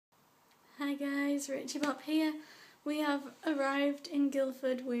Hi guys, Richie Bob here. We have arrived in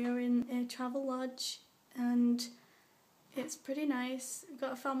Guildford. We are in a travel lodge and it's pretty nice. We've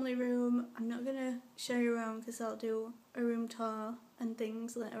got a family room. I'm not going to show you around because I'll do a room tour and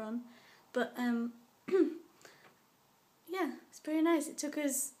things later on. But yeah, it's pretty nice. It took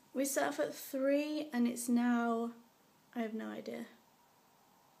us, we set off at 3 and it's now, I have no idea.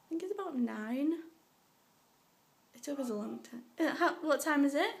 I think it's about 9. It took us a long time. What time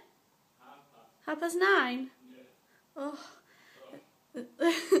is it? 9:30? Yeah. Oh,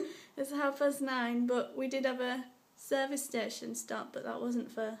 it's 9:30, but we did have a service station stop, but that wasn't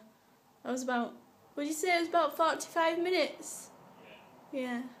for, that was about, would you say it was about 45 minutes?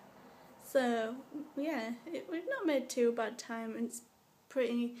 Yeah. So, yeah, we've not made too bad time. It's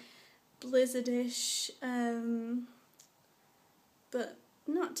pretty blizzardish, but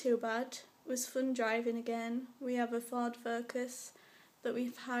not too bad. It was fun driving again. We have a Ford Focus that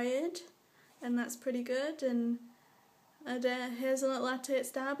we've hired, and that's pretty good. And I had a hazelnut latte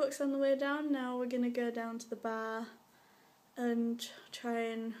at Starbucks on the way down. Now we're going to go down to the bar and try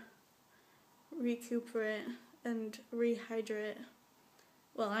and recuperate and rehydrate.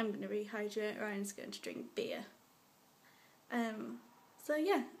 Well, I'm going to rehydrate, Ryan's going to drink beer. So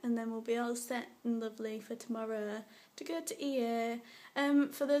yeah, and then we'll be all set and lovely for tomorrow to go to EA.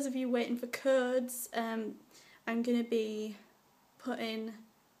 For those of you waiting for codes, I'm going to be putting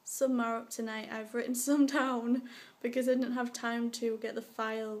some more up tonight. I've written some down because I didn't have time to get the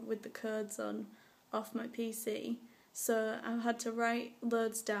file with the codes on off my PC. So I had to write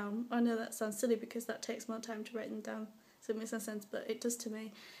loads down. I know that sounds silly because that takes more time to write them down, so it makes no sense, but it does to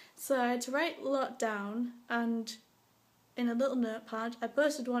me. So I had to write a lot down, and in a little notepad, I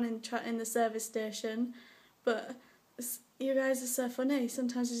posted one in the service station, but you guys are so funny.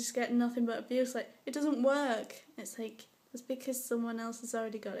 Sometimes I just get nothing but abuse, like, it doesn't work. It's like, it's because someone else has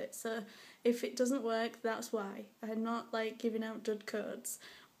already got it. So if it doesn't work, that's why. I'm not like giving out dud codes,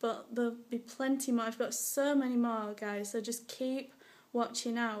 but there'll be plenty more. I've got so many more, guys, so just keep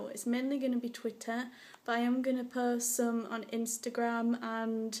watching out. It's mainly going to be Twitter, but I am going to post some on Instagram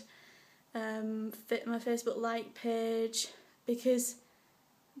and my Facebook like page,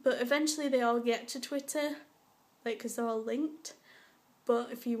 but eventually they all get to Twitter, like, because they're all linked.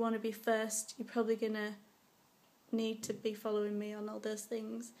 But if you want to be first, you're probably going to need to be following me on all those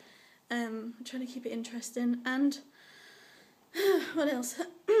things. I'm trying to keep it interesting. And what else?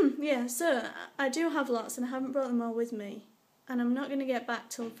 Yeah, so I do have lots and I haven't brought them all with me, and I'm not going to get back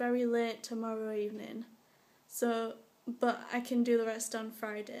till very late tomorrow evening, so, but I can do the rest on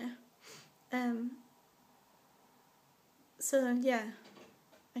Friday. So yeah,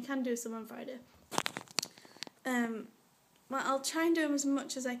 I can do some on Friday. Well, I'll try and do them as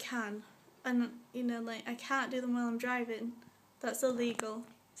much as I can. And, you know, like, I can't do them while I'm driving. That's illegal.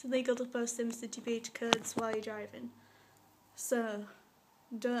 It's illegal to post Simcity beach codes while you're driving. So,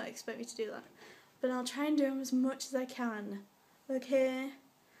 don't expect me to do that. But I'll try and do them as much as I can. Okay?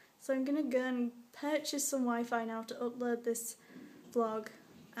 So I'm going to go and purchase some Wi-Fi now to upload this vlog.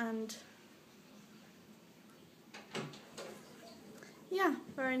 And yeah,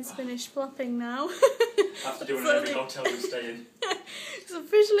 Ryan's finished flopping now. After doing every hotel we stay in. It's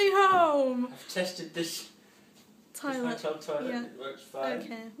officially home. I've tested this toilet. This toilet. Yeah. It works fine.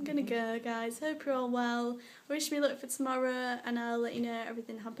 Okay, I'm gonna go, guys. Hope you're all well. Wish me luck for tomorrow, and I'll let you know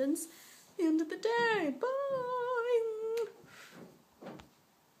everything happens at the end of the day. Bye.